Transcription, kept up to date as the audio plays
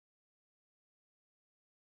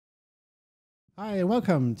Hi, and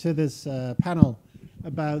welcome to this panel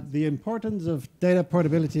about the importance of data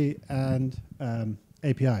portability and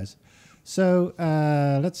APIs. So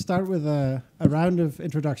let's start with a round of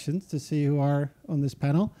introductions to see who are on this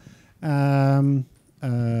panel.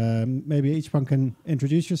 Maybe each one can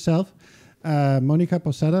introduce yourself. Monica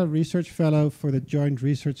Posada, Research Fellow for the Joint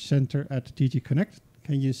Research Center at DG Connect.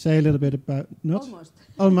 Can you say a little bit about... Not? Almost.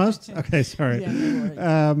 Almost? Okay, sorry. Yeah, no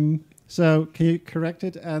worries. So can you correct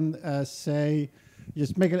it and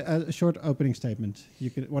just make a short opening statement? You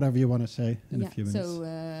can, whatever you want to say in a few minutes. So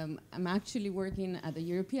I'm actually working at the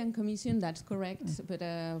European Commission, that's correct, but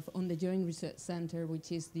on the Joint Research Center,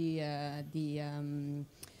 which is the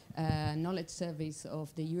knowledge service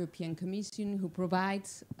of the European Commission, who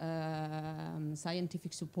provides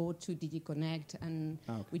scientific support to DG Connect, and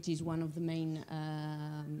which is one of the main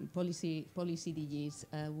policy DGs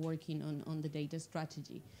working on the data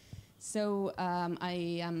strategy. So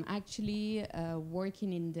I am actually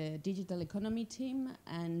working in the digital economy team,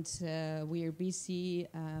 and we are busy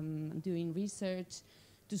doing research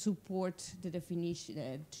to support the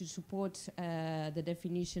definition, the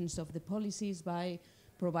definitions of the policies by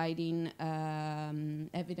providing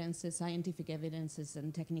evidences, scientific evidences,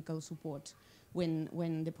 and technical support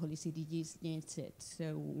when the policy DGs needs it.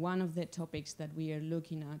 So one of the topics that we are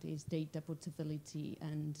looking at is data portability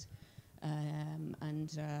and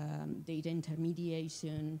data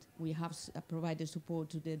intermediation. We have provided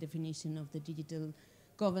support to the definition of the Digital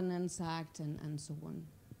Governance Act and so on.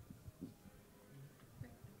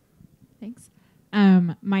 Thanks.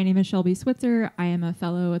 My name is Shelby Switzer. I am a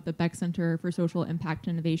fellow at the Beck Center for Social Impact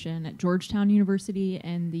Innovation at Georgetown University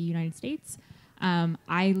in the United States.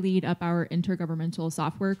 I lead up our intergovernmental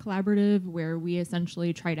software collaborative, where we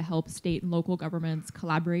essentially try to help state and local governments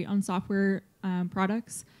collaborate on software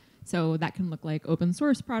products. So that can look like open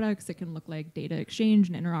source products, it can look like data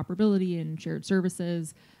exchange and interoperability and shared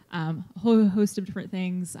services, a whole host of different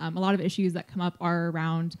things. A lot of issues that come up are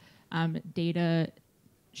around data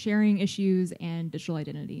sharing issues and digital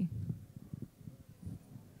identity.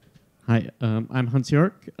 Hi, I'm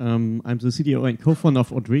Hans-Jörg. I'm the CDO and co-founder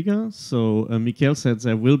of Odriga. So Mikhail said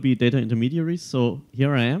there will be data intermediaries, so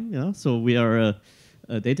here I am. Yeah, so we are a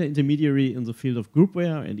data intermediary in the field of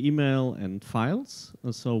groupware and email and files.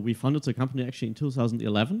 So we founded the company actually in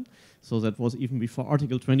 2011. So that was even before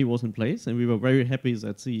Article 20 was in place, and we were very happy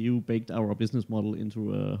that the EU baked our business model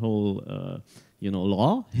into a whole,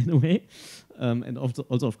 law in a way. And also,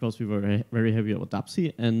 of course, we were very happy about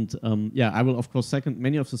DAPSI. And I will, of course, second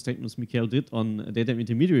many of the statements Mikhail did on data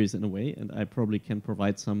intermediaries in a way, and I probably can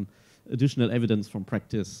provide some additional evidence from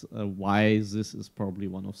practice why this is probably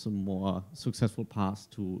one of the more successful paths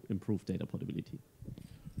to improve data portability.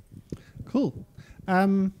 Cool.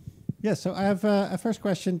 So I have a first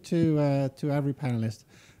question to every panelist.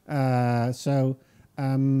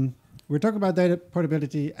 We're talking about data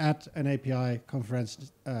portability at an API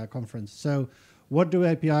conference. So what do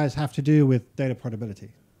APIs have to do with data portability?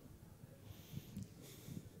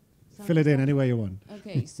 Fill it in any way you want.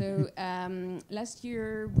 Okay, so last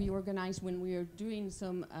year we organized, when we were doing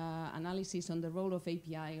some analysis on the role of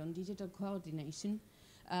API on digital coordination,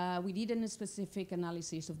 we did a specific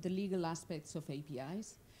analysis of the legal aspects of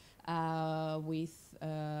APIs. It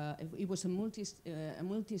was a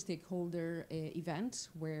multi-stakeholder event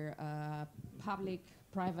where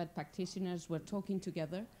public-private practitioners were talking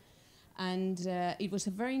together. And it was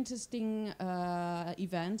a very interesting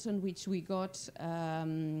event on which we got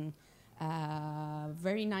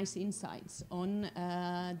very nice insights on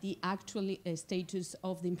the actual status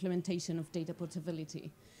of the implementation of data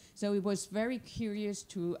portability. So it was very curious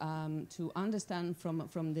to understand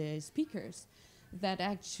from the speakers that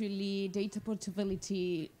actually data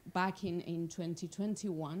portability back in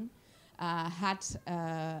 2021 had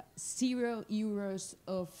 €0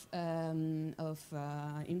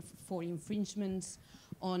 for infringements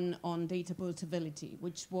on data portability,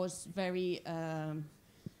 which was very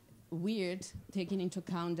weird, taking into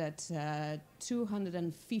account that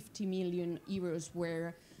 250 million euros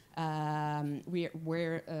were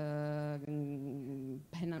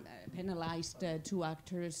penalized to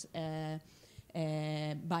actors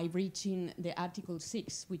by breaching the Article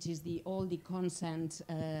 6, which is all the consent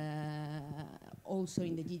also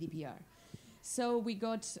in the GDPR. So we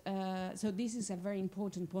got, so this is a very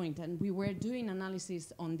important point, and we were doing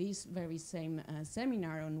analysis on this very same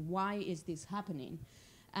seminar on why is this happening.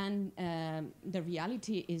 And the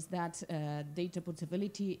reality is that data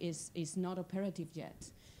portability is not operative yet.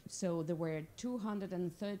 So there were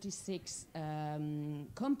 236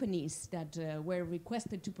 companies that were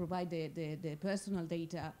requested to provide the personal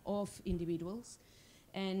data of individuals.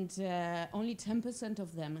 and only 10%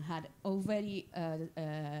 of them had already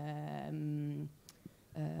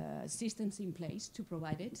systems in place to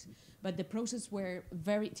provide it, but the process were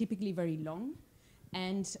typically very long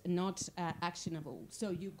and not actionable.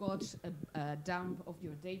 So you got a dump of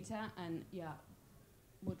your data, and yeah,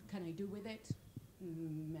 what can I do with it?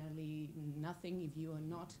 Merely nothing if you are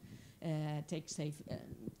not tech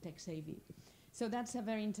savvy. So that's a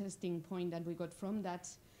very interesting point that we got from that.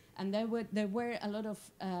 And there were a lot of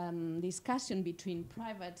discussion between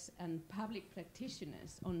private and public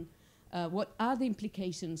practitioners on what are the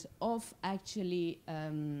implications of actually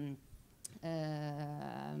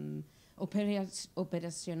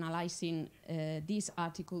operationalizing this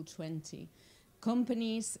Article 20.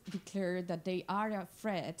 Companies declare that they are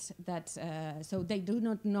afraid that, so they do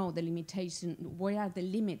not know the limitation, where are the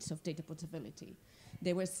limits of data portability.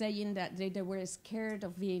 They were saying that they were scared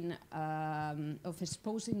of being, of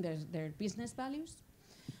exposing their business values.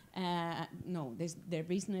 No, their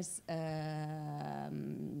business, the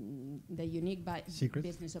unique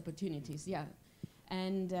business opportunities, yeah.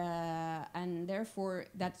 And therefore,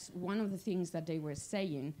 that's one of the things that they were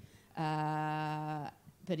saying.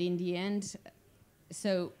 But in the end,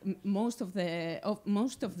 so most of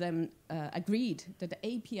them agreed that the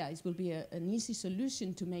APIs will be an easy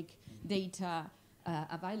solution to make data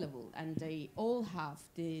available, and they all have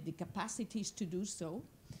the capacities to do so.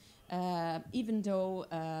 Even though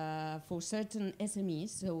for certain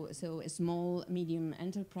SMEs, so small, medium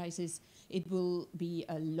enterprises, it will be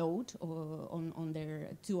a load on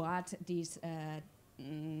their to add this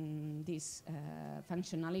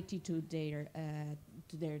functionality to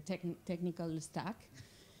their technical stack,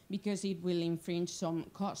 because it will infringe some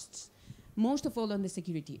costs. Most of all on the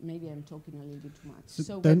security. Maybe I'm talking a little bit too much.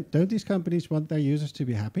 So don't these companies want their users to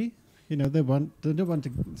be happy? You know, they don't want to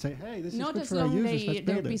say, hey, this is good for our users, let's build it. Not as long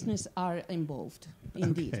their business are involved,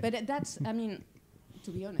 indeed. Okay. But that's, I mean,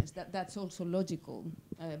 to be honest, that's also logical.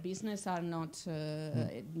 Business are not,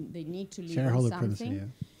 they need to live on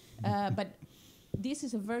something. Yeah. But this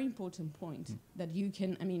is a very important point that you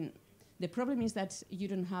can, I mean, the problem is that you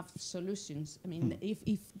don't have solutions. I mean,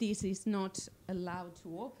 if this is not allowed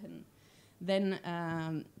to open, then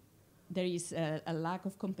there is a lack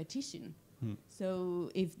of competition. So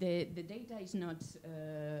if the data is not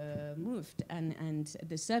moved and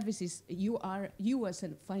the services, you as a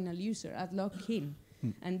final user are locked in.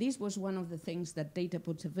 And this was one of the things that data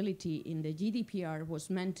portability in the GDPR was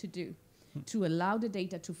meant to do, to allow the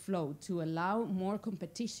data to flow, to allow more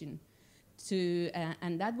competition,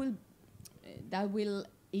 and that will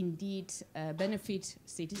indeed benefit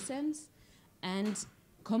citizens and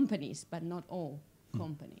companies, but not all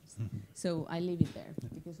companies. So I leave it there,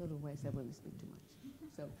 because otherwise I will speak too much.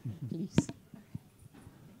 So please.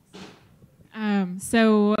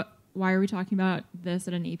 So why are we talking about this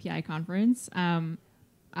at an API conference?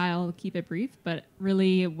 I'll keep it brief, but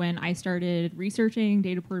really when I started researching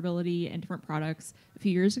data portability and different products a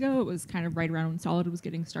few years ago, it was kind of right around when Solid was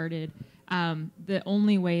getting started. The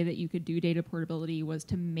only way that you could do data portability was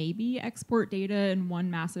to maybe export data in one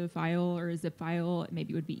massive file or a zip file.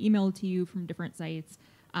 Maybe it would be emailed to you from different sites,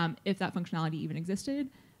 if that functionality even existed.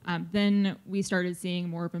 Then we started seeing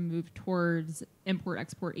more of a move towards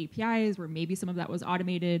import-export APIs, where maybe some of that was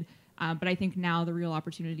automated. But I think now the real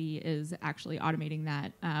opportunity is actually automating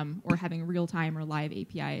that, or having real-time or live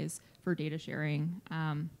APIs for data sharing.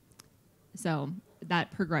 So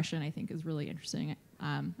that progression, I think, is really interesting.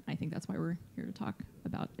 I think that's why we're here to talk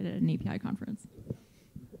about it at an API conference.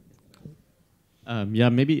 Yeah,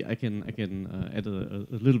 maybe I can add a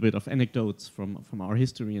little bit of anecdotes from our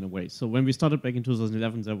history in a way. So when we started back in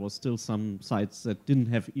 2011, there was still some sites that didn't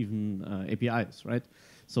have even APIs, right?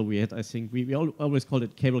 So we had, I think, we always called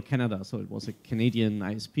it Cable Canada. So it was a Canadian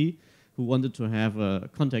ISP who wanted to have a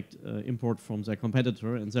contact import from their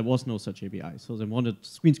competitor, and there was no such API. So they wanted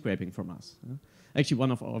screen scraping from us. Actually,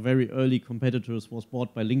 one of our very early competitors was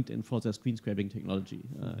bought by LinkedIn for their screen scraping technology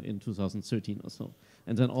in 2013 or so.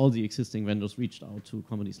 And then all the existing vendors reached out to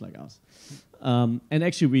companies like us. And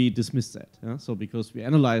actually, we dismissed that. Yeah? So because we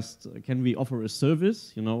analyzed, can we offer a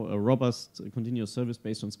service, you know, a robust continuous service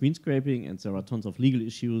based on screen scraping? And there are tons of legal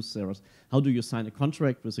issues. How do you sign a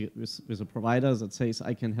contract with a provider that says,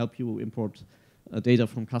 I can help you import data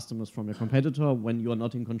from customers from your competitor when you are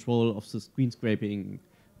not in control of the screen scraping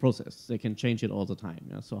process? They can change it all the time.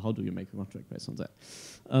 Yeah? So how do you make a contract based on that?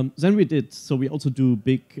 Then we also do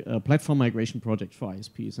big platform migration projects for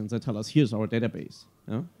ISPs, and they tell us, here's our database.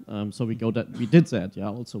 Yeah? So we did that. Yeah.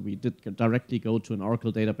 Also, we did directly go to an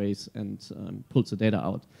Oracle database and pull the data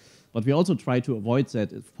out. But we also try to avoid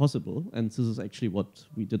that if possible, and this is actually what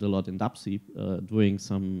we did a lot in DAPC, doing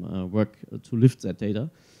some work to lift that data.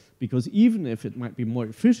 Because even if it might be more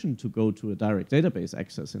efficient to go to a direct database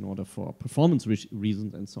access in order for performance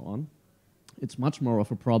reasons and so on, it's much more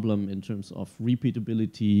of a problem in terms of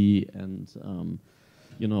repeatability and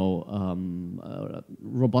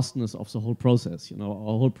robustness of the whole process. Our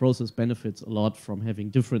whole process benefits a lot from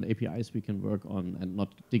having different APIs we can work on and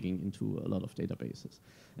not digging into a lot of databases.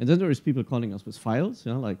 And then there is people calling us with files.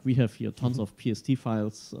 Like we have here tons of PST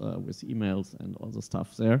files with emails and all the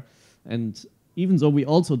stuff there. And even though we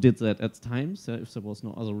also did that at times, if there was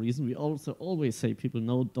no other reason, we also always say people,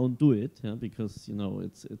 no, don't do it, because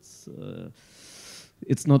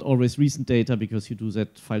it's not always recent data because you do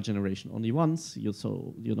that file generation only once. You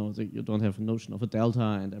don't have a notion of a delta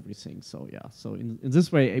and everything. So yeah, so in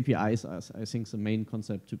this way, APIs are, I think, the main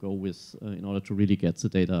concept to go with in order to really get the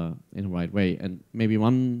data in the right way. And maybe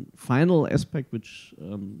one final aspect which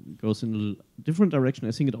goes in a different direction.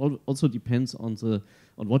 I think it also depends on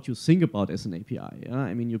what you think about as an API.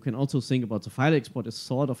 I mean, you can also think about the file export as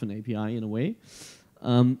sort of an API in a way.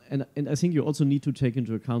 And I think you also need to take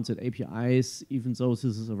into account that APIs, even though this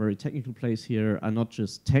is a very technical place here, are not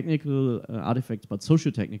just technical artifacts, but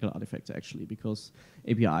socio-technical artifacts actually, because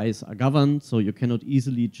APIs are governed, so you cannot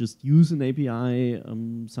easily just use an API.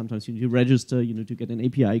 Sometimes you need to register, you need to get an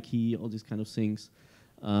API key, all these kind of things.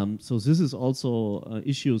 So this is also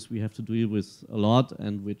issues we have to deal with a lot,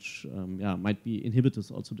 and which might be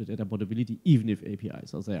inhibitors also to data portability, even if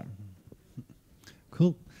APIs are there.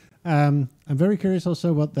 Cool. I'm very curious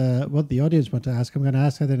also what the audience want to ask. I'm going to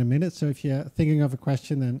ask that in a minute. So if you're thinking of a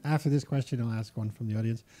question, then after this question, I'll ask one from the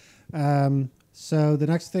audience. So the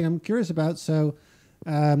next thing I'm curious about,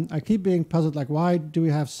 I keep being puzzled, like why do we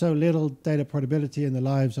have so little data portability in the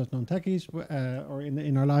lives of non-techies or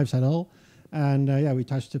in our lives at all? And we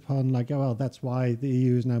touched upon like, that's why the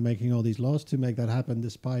EU is now making all these laws to make that happen,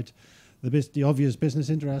 despite the obvious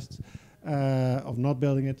business interests of not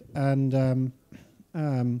building it. And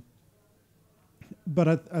but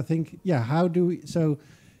I think, how do we, so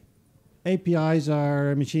APIs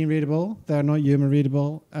are machine readable, they're not human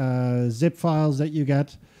readable. Zip files that you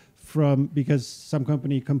get because some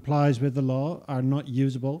company complies with the law are not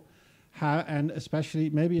usable. And especially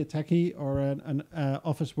maybe a techie or an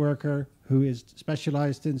office worker who is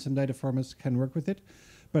specialized in some data formats can work with it.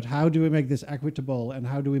 But how do we make this equitable, and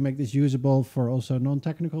how do we make this usable for also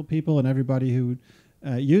non-technical people and everybody who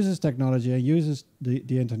uses technology and uses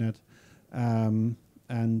the internet? What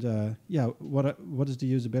is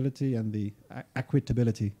the usability and the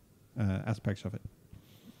equitability aspects of it?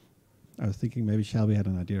 I was thinking maybe Shelby had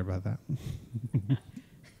an idea about that.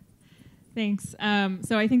 Thanks.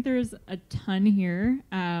 So I think there's a ton here.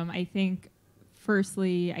 I think,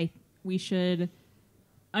 firstly, we should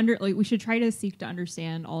try to seek to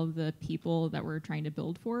understand all of the people that we're trying to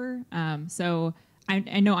build for. So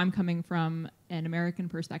I know I'm coming from an American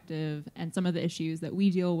perspective, and some of the issues that we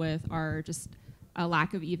deal with are just a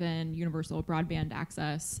lack of even universal broadband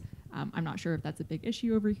access. I'm not sure if that's a big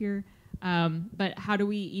issue over here. But how do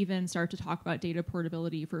we even start to talk about data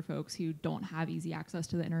portability for folks who don't have easy access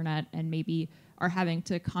to the internet and maybe are having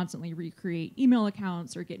to constantly recreate email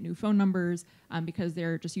accounts or get new phone numbers because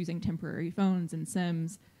they're just using temporary phones and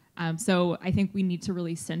SIMs? So I think we need to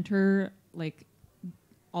really center like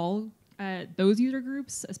all those user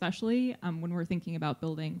groups, especially when we're thinking about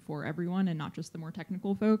building for everyone and not just the more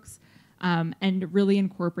technical folks, and really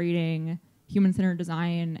incorporating human-centered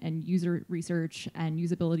design and user research and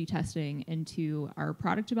usability testing into our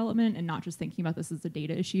product development, and not just thinking about this as a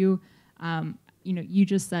data issue. You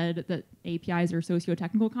just said that APIs are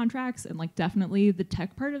socio-technical contracts, and like definitely the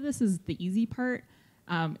tech part of this is the easy part.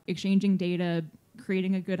 Exchanging data,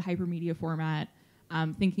 creating a good hypermedia format,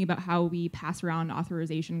 thinking about how we pass around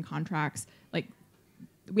authorization contracts. Like,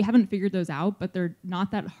 we haven't figured those out, but they're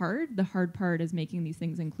not that hard. The hard part is making these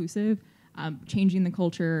things inclusive, changing the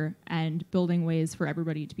culture, and building ways for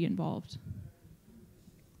everybody to be involved.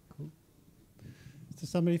 Cool. Is there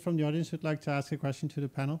somebody from the audience who'd like to ask a question to the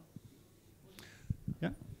panel?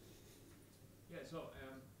 Yeah. So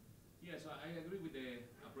I agree with the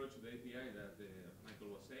approach to the API that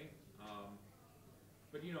Michael was saying.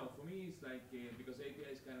 But for me, it's like because API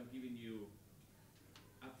is kind of giving you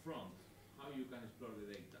upfront how you can explore the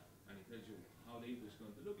data, and it tells you how the input is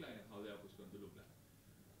going to look like and how the output is going to look like.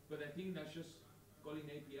 But I think that's just calling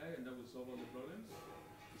API and that will solve all the problems.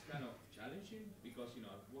 It's kind of challenging because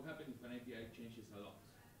what happens if an API changes a lot?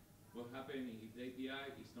 What happens if the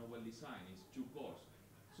API is not well designed? It's too coarse.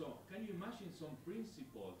 So can you imagine some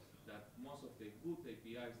principles that most of the good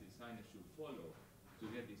APIs designers should follow to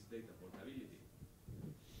get this data portability?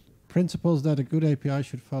 principles that a good API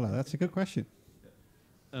should follow? That's a good question.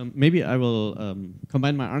 Maybe I will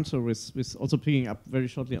combine my answer with also picking up very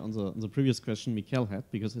shortly on the previous question Mikhail had,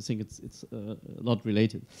 because I think it's a lot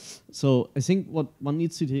related. So I think what one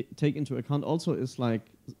needs to take into account also is like,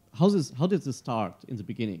 how did this start in the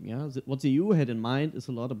beginning? Yeah, what the EU had in mind is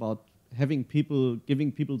a lot about giving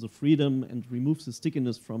people the freedom and remove the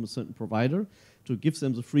stickiness from a certain provider to give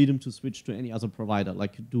them the freedom to switch to any other provider,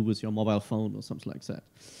 like you do with your mobile phone or something like that.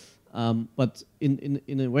 But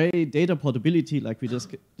in a way, data portability, like we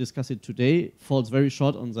just discussed it today, falls very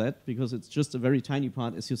short on that, because it's just a very tiny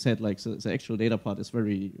part, as you said, like the actual data part is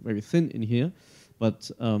very, very thin in here.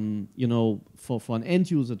 But you know, for an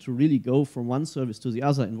end user to really go from one service to the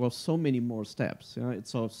other involves so many more steps. Yeah?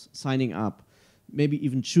 It's sort of signing up, maybe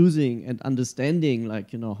even choosing and understanding,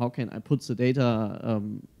 like, you know, how can I put the data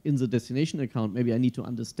in the destination account? Maybe I need to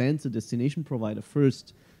understand the destination provider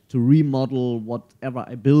first to remodel whatever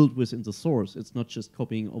I build within the source. It's not just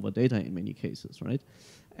copying over data in many cases, right?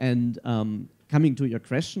 And coming to your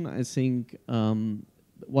question, I think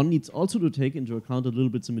one needs also to take into account a little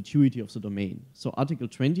bit the maturity of the domain. So Article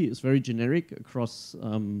 20 is very generic across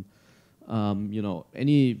you know,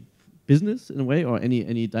 any business in a way, or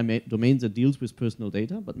any domain that deals with personal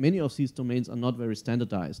data, but many of these domains are not very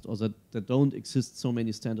standardized, or that don't exist so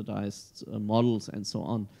many standardized models and so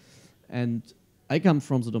on. And I come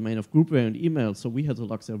from the domain of groupware and email, so we had to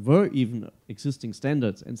look, there were even existing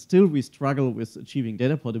standards, and still we struggle with achieving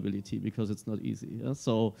data portability because it's not easy. Yeah?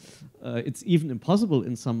 So it's even impossible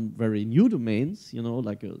in some very new domains, you know,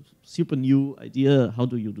 like a super new idea, how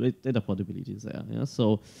do you do data portability there? Yeah?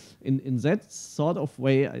 So in that sort of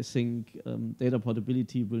way, I think data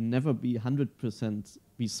portability will never be 100%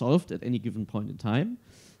 be solved at any given point in time.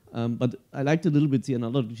 But I liked a little bit the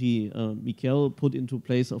analogy Mikhail put into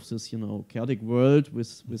place of this, you know, chaotic world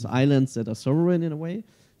with islands that are sovereign in a way.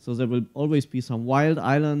 So there will always be some wild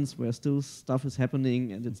islands where still stuff is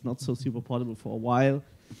happening and it's not so super portable for a while.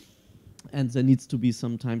 And there needs to be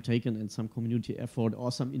some time taken and some community effort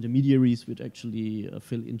or some intermediaries which actually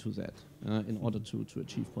fill into that in order to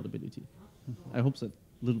achieve portability. I hope that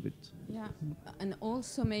a little bit. Yeah, and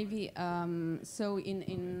also maybe, so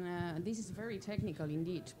this is very technical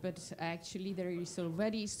indeed, but actually there is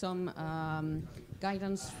already some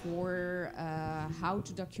guidance for how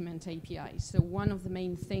to document APIs. So one of the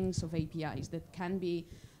main things of APIs that can be,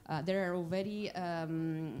 there are already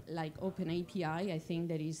like Open API, I think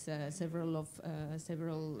there is several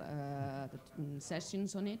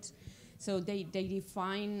sessions on it. So they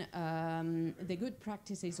define the good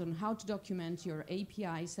practices on how to document your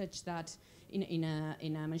API such that in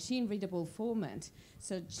a machine readable format,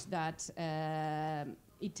 such that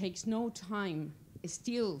it takes no time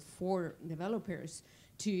still for developers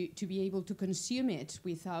to be able to consume it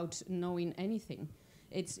without knowing anything.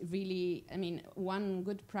 It's really, I mean, one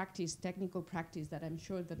good practice, technical practice that I'm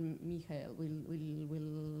sure that Michael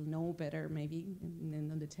will know better maybe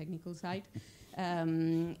on the technical side,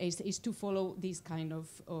 is to follow these kind of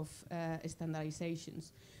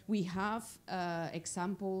standardizations. We have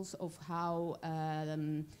examples of how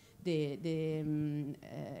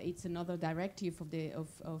it's another directive of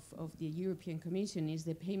the European Commission is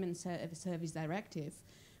the Payment Service Directive,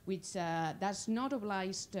 which does not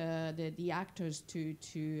oblige the actors to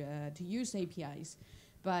use APIs,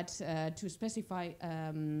 but to specify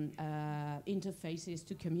interfaces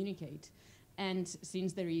to communicate. And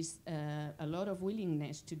since there is a lot of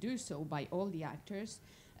willingness to do so by all the actors,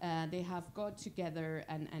 they have got together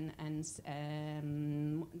and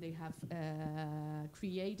they have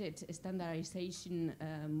created standardization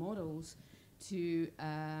models to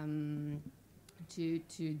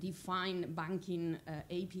define banking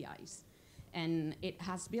APIs. And it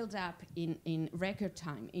has built up in record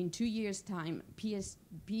time. In 2 years' time,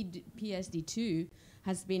 PSD2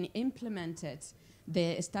 has been implemented.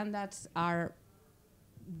 The standards are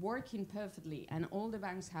working perfectly, and all the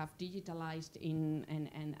banks have digitalized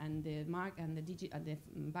and the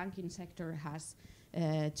banking sector has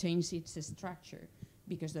changed its structure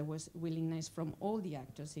because there was willingness from all the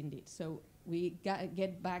actors indeed. So we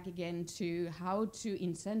get back again to how to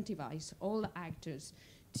incentivize all actors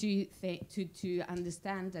to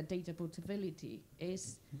understand that data portability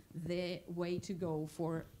is the way to go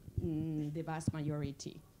for the vast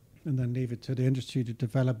majority. And then leave it to the industry to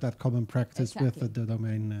develop that common practice with the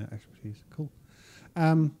domain expertise. Cool.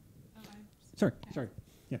 Sorry.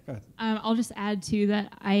 Yeah, go ahead. I'll just add to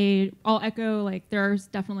that. I'll echo, like, there's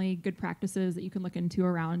definitely good practices that you can look into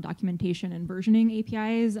around documentation and versioning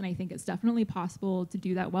APIs, and I think it's definitely possible to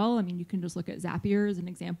do that well. I mean, you can just look at Zapier as an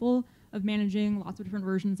example of managing lots of different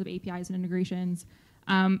versions of APIs and integrations.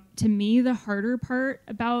 To me, the harder part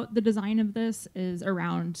about the design of this is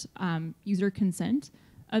around user consent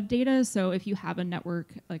of data. So if you have a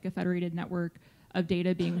network, like a federated network of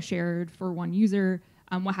data being shared for one user,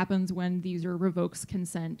 what happens when the user revokes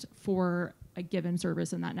consent for a given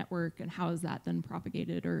service in that network, and how is that then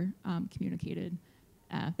propagated or communicated?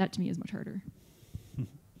 That to me is much harder. I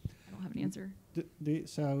don't have an answer.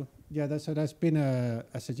 So that's been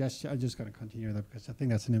a suggestion. I'm just going to continue that because I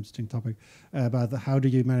think that's an interesting topic about how do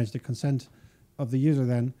you manage the consent of the user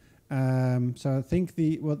then. So I think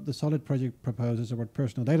what the Solid project proposes, or what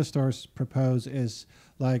personal data stores propose, is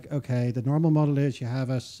like, okay, the normal model is you have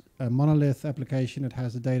a monolith application that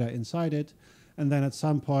has the data inside it, and then at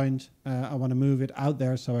some point I want to move it out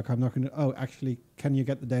there, so I'm not going to, oh, actually, can you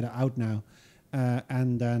get the data out now?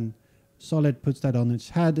 And then Solid puts that on its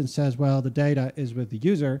head and says, well, the data is with the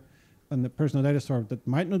user, and the personal data store that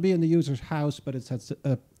might not be in the user's house, but it's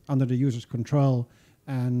under the user's control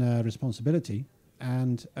and responsibility.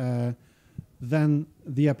 And then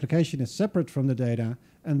the application is separate from the data.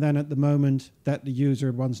 And then at the moment that the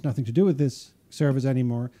user wants nothing to do with this service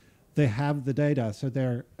anymore, they have the data. So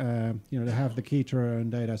they're, they have the key to their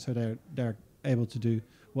own data. So they're able to do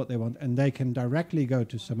what they want. And they can directly go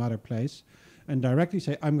to some other place and directly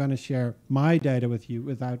say, I'm going to share my data with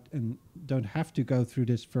you and don't have to go through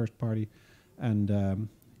this first party and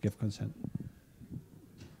give consent.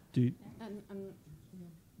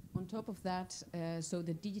 On top of that, so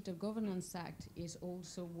the Digital Governance Act is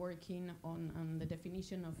also working on the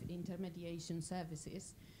definition of intermediation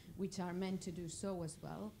services, which are meant to do so as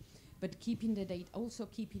well, but keeping the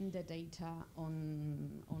data,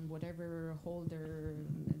 on whatever holder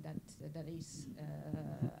that is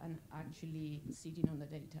and actually sitting on the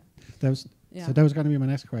data. So that was going to be my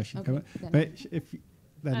next question. Okay,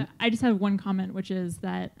 but I just have one comment, which is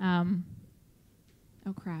that,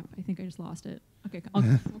 oh crap, I think I just lost it. Okay, I'll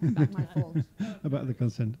come back. My fault. About the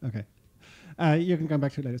consent, okay. You can come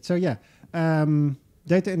back to it later. So yeah,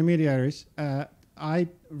 data intermediaries, I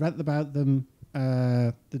read about them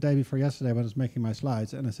the day before yesterday when I was making my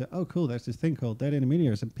slides, and I said, oh cool, there's this thing called data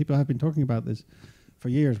intermediaries, and people have been talking about this for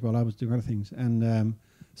years while I was doing other things. And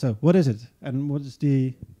so what is it, and what is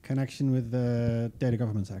the connection with the Data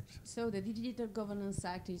Governance Act? So the Digital Governance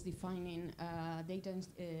Act is defining data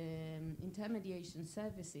intermediation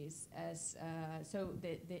services as so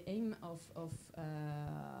the aim of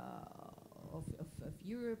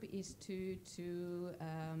Europe is to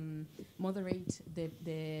moderate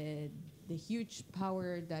the huge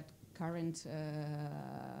power that current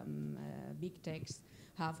big techs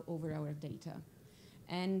have over our data.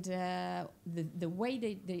 And the way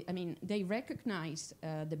they recognize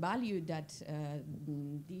the value that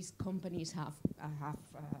these companies have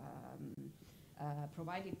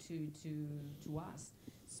provided to us.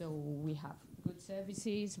 So we have good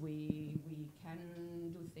services. We can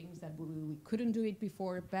do things that we couldn't do it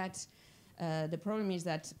before. But the problem is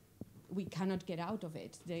that we cannot get out of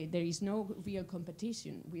it. There is no real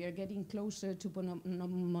competition. We are getting closer to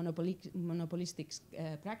monopolistic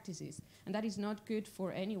practices, and that is not good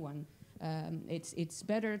for anyone. It's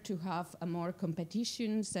better to have a more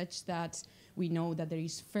competition such that we know that there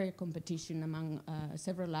is fair competition among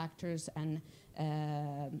several actors, and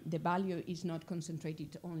the value is not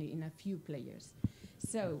concentrated only in a few players.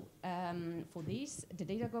 So for this, the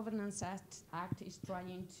Data Governance Act is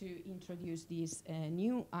trying to introduce these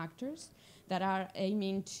new actors that are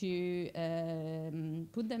aiming to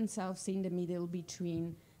put themselves in the middle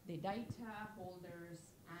between the data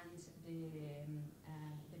holders and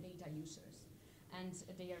the data users. And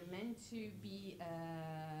they are meant to be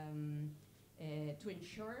to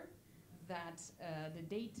ensure that the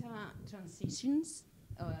data transactions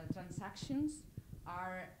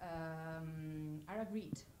are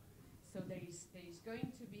agreed. So there is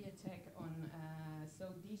going to be a check on.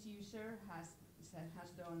 So this user has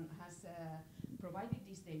provided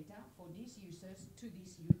this data for these users to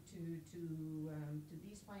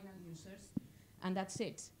these final users, and that's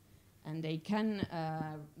it. And they can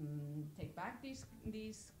take back this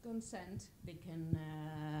consent. They can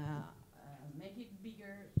make it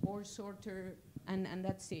bigger or shorter, and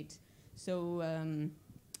that's it. So.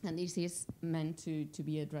 And this is meant to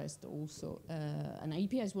be addressed also. And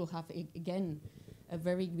APIs will have, again, a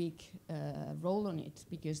very big role on it,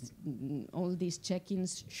 because all these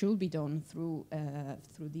check-ins should be done through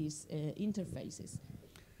these interfaces.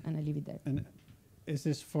 And I leave it there. And is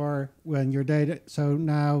this for when your data, so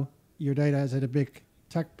now your data is at a big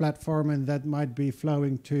tech platform and that might be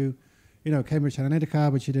flowing to, Cambridge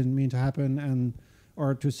Analytica, which you didn't mean to happen,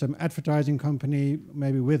 or to some advertising company,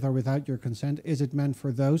 maybe with or without your consent? Is it meant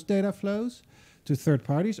for those data flows? to third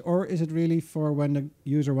parties, or is it really for when the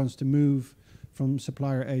user wants to move from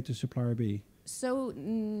supplier A to supplier B? So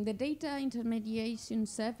the data intermediation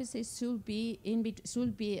services should be an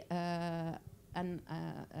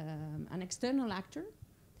external actor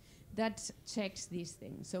that checks these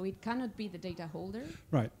things. So it cannot be the data holder,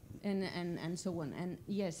 right? And so on. And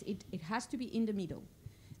yes, it has to be in the middle.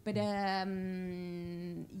 But yeah,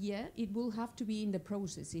 it will have to be in the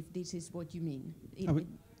process if this is what you mean.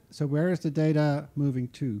 So where is the data moving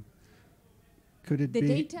to? Could it be? The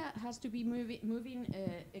data has to be moving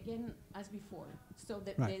again as before. So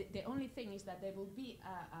the only thing is that there will be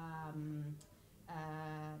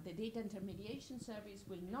the data intermediation service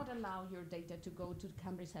will not allow your data to go to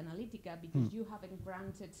Cambridge Analytica because you haven't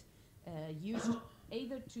granted use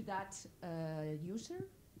either to that user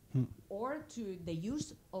or to the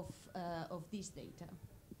use of this data.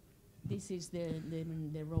 This is the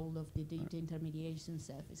role of the data intermediation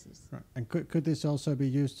services. Right. And could this also be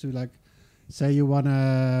used to, like, say you want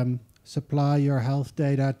to supply your health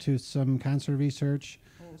data to some cancer research,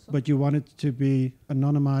 also, but you want it to be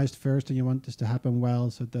anonymized first, and you want this to happen well,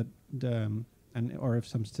 so that or if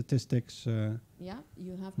some statistics. Yeah,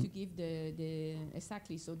 you have to give the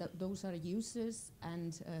exactly, so that those are users,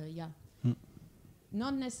 and yeah,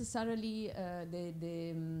 not necessarily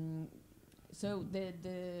so the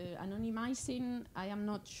anonymizing, I am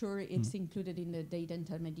not sure it's included in the data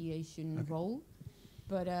intermediation role,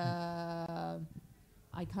 but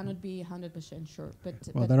I cannot be 100% sure.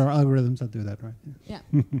 But there are algorithms that do that, right? Yeah,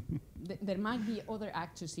 there might be other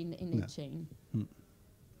actors in the chain.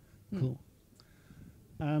 Cool.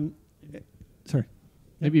 Sorry.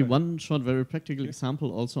 Maybe one short, very practical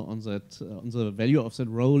example also on that, on the value of that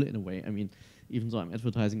role in a way. I mean, even though I'm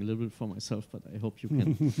advertising a little bit for myself, but I hope you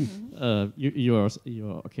can, you're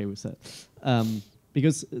okay with that.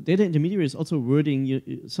 Because data intermediary is also wording,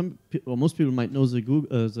 or most people might know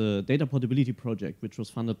the Data Portability project, which was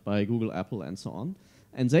funded by Google, Apple, and so on.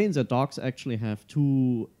 And they in their docs actually have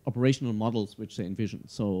two operational models which they envision.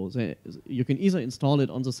 So you can either install it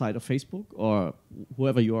on the side of Facebook or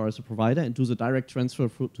whoever you are as a provider and do the direct transfer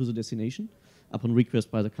to the destination upon request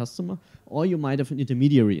by the customer, or you might have an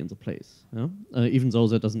intermediary in the place, even though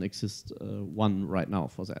there doesn't exist one right now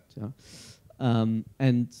for that.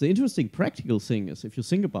 And the interesting practical thing is, if you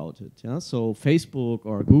think about it, so Facebook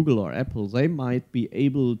or Google or Apple, they might be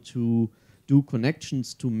able to do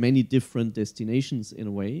connections to many different destinations in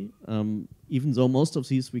a way, even though most of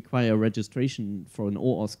these require registration for an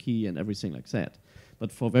OAuth key and everything like that.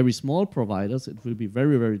 But for very small providers, it will be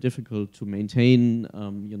very, very difficult to maintain,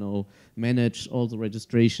 manage all the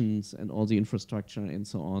registrations and all the infrastructure and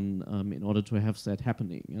so on in order to have that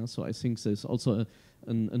happening. So I think there's also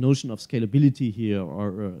a notion of scalability here,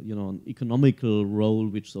 or an economical role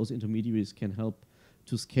which those intermediaries can help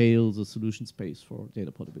to scale the solution space for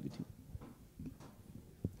data portability.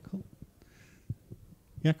 Cool.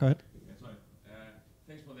 Yeah, go ahead.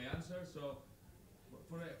 Thanks for the answer. So,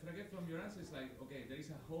 for I get from your answer, it's like, okay, there is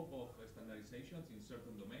a hope of standardizations in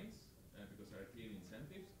certain domains because there are clear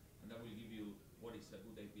incentives, and that will give you what is a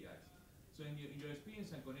good APIs. So, in your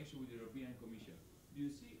experience and connection with the European Commission, do you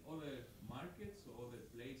see other markets or other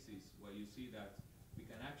places where you see that we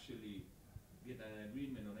can actually get an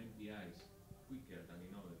agreement on APIs quicker than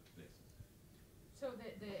in other places? So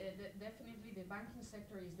definitely the banking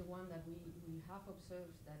sector is the one that we have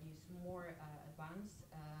observed that is more advanced.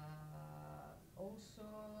 Also,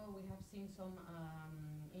 we have seen some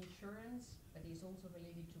insurance that is also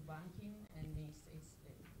related to banking and is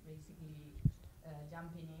basically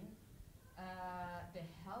jumping in. The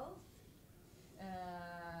health,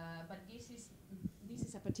 but this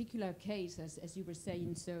is a particular case, as you were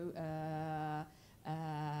saying. So.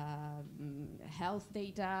 Health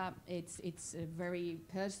data, it's very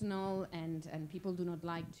personal, and people do not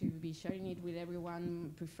like to be sharing it with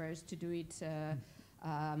everyone, prefers to do it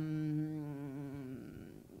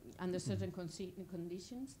under certain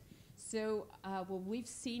conditions. So what we've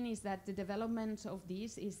seen is that the development of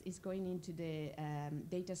this is going into the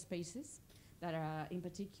data spaces that are, in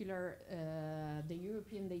particular, the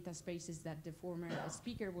European data spaces that the former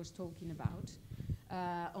speaker was talking about.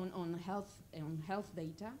 On health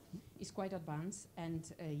data is quite advanced,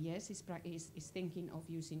 and yes, is thinking of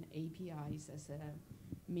using APIs as a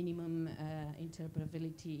minimum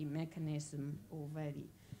interoperability mechanism already,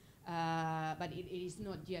 but it is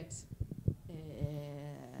not yet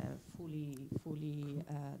fully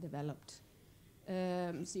developed.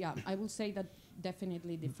 So yeah, I will say that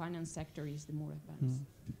definitely the finance sector is the more advanced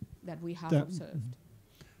that we have observed.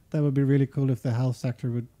 That would be really cool if the health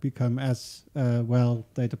sector would become as well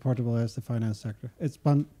data portable as the finance sector.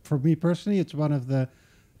 For me personally, it's one of the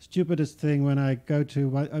stupidest thing when I go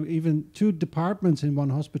to even 2 departments in one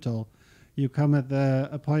hospital. You come at the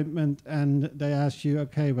appointment and they ask you,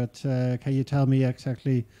 okay, but can you tell me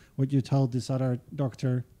exactly what you told this other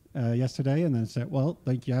doctor yesterday? And then say, well,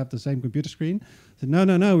 like you have the same computer screen. I said,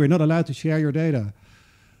 no, we're not allowed to share your data.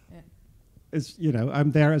 Yeah. It's,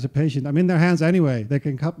 I'm there as a patient. I'm in their hands anyway. They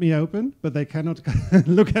can cut me open, but they cannot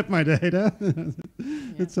look at my data.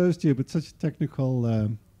 It's so stupid, such technical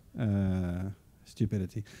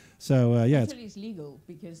stupidity. So actually, it's legal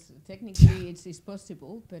because technically it's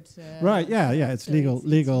possible, but right, it's so legal,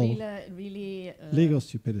 it's really legal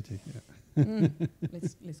stupidity. Yeah.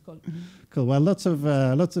 Let's call it. Cool. Well, lots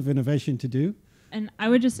of innovation to do. And I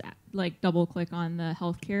would just double click on the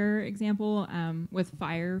healthcare example with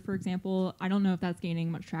FHIR, for example. I don't know if that's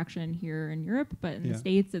gaining much traction here in Europe, but in the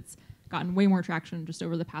States, it's gotten way more traction just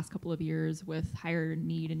over the past couple of years with higher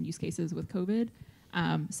need and use cases with COVID.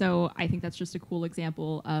 So I think that's just a cool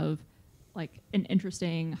example of an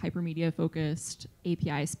interesting hypermedia focused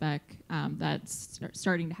API spec that's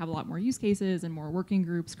starting to have a lot more use cases and more working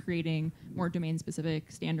groups creating more domain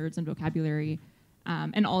specific standards and vocabulary.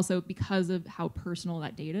 And also because of how personal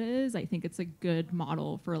that data is, I think it's a good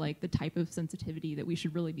model for the type of sensitivity that we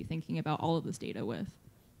should really be thinking about all of this data with.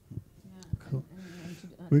 Yeah, cool.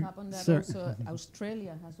 And to tap on that also,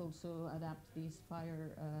 Australia has also adapted this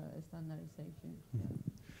FHIR standardization. Yeah.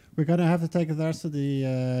 We're going to have to take the rest of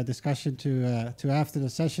the discussion to after the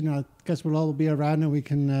session. I guess we'll all be around and we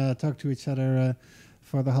can talk to each other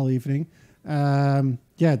for the whole evening.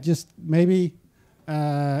 Just maybe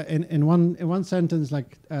in one sentence,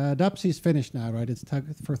 DAPSI's finished now, right? It's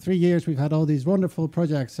for 3 years. We've had all these wonderful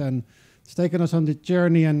projects, and it's taken us on the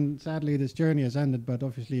journey. And sadly, this journey has ended. But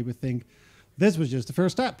obviously, we think this was just the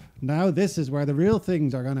first step. Now this is where the real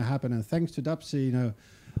things are going to happen. And thanks to DAPSI,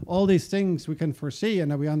 all these things we can foresee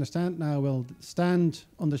and that we understand now will stand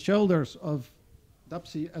on the shoulders of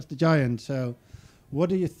DAPSI as the giant. So what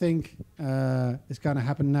do you think is going to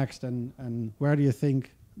happen next, and where do you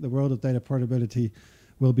think the world of data portability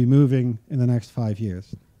will be moving in the next 5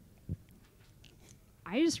 years?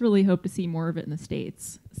 I just really hope to see more of it in the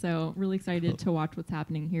States. So really excited to watch what's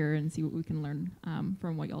happening here and see what we can learn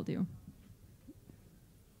from what y'all do.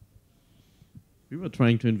 We were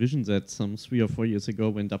trying to envision that some 3 or 4 years ago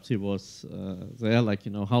when DAPSI was there,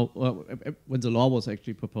 when the law was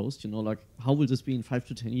actually proposed, how will this be in 5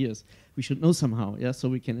 to 10 years? We should know somehow, so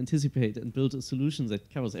we can anticipate and build a solution that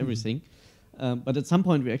covers everything. But at some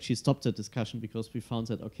point we actually stopped that discussion because we found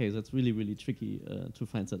that, okay, that's really, really tricky to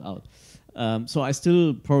find that out. So I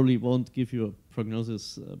still probably won't give you a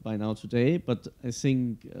prognosis by now today, but I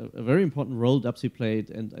think a very important role DAPSI played,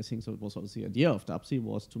 and I think that was also the idea of DAPSI,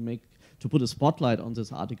 was to put a spotlight on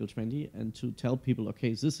this Article 20 and to tell people,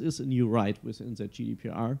 okay, this is a new right within the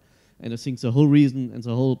GDPR. And I think the whole reason and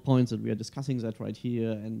the whole point that we are discussing that right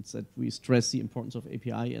here and that we stress the importance of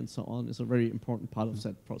API and so on is a very important part of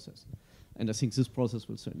that process. And I think this process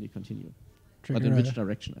will certainly continue. But in which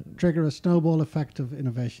direction, I don't know. Trigger a snowball effect of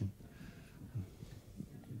innovation.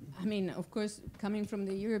 I mean, of course, coming from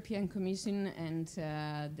the European Commission and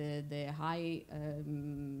the high,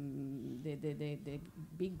 the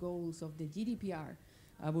big goals of the GDPR,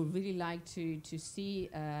 I would really like to see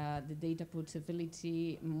the data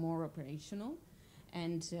portability more operational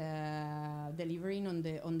and delivering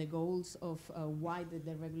on the goals of why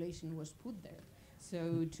the regulation was put there.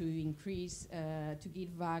 So to increase, to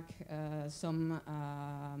give back some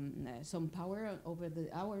power over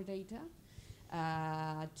our data,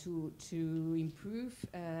 to improve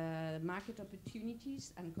market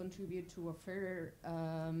opportunities and contribute to a fairer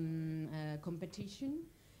competition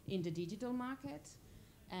in the digital market,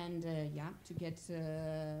 and to get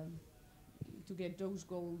those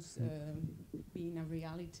goals being a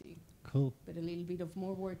reality. Cool. But a little bit of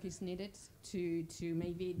more work is needed to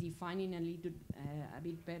maybe defining a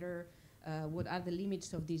bit better what are the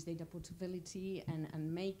limits of this data portability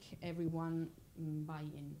and make everyone buy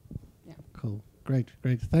in. Yeah. Cool. Great.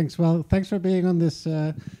 Thanks. Well, thanks for being on this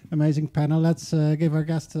amazing panel. Let's give our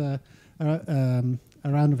guest a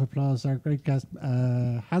round of applause. Our great guest,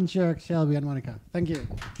 Hans-Jörg, Shelby, and Monica. Thank you.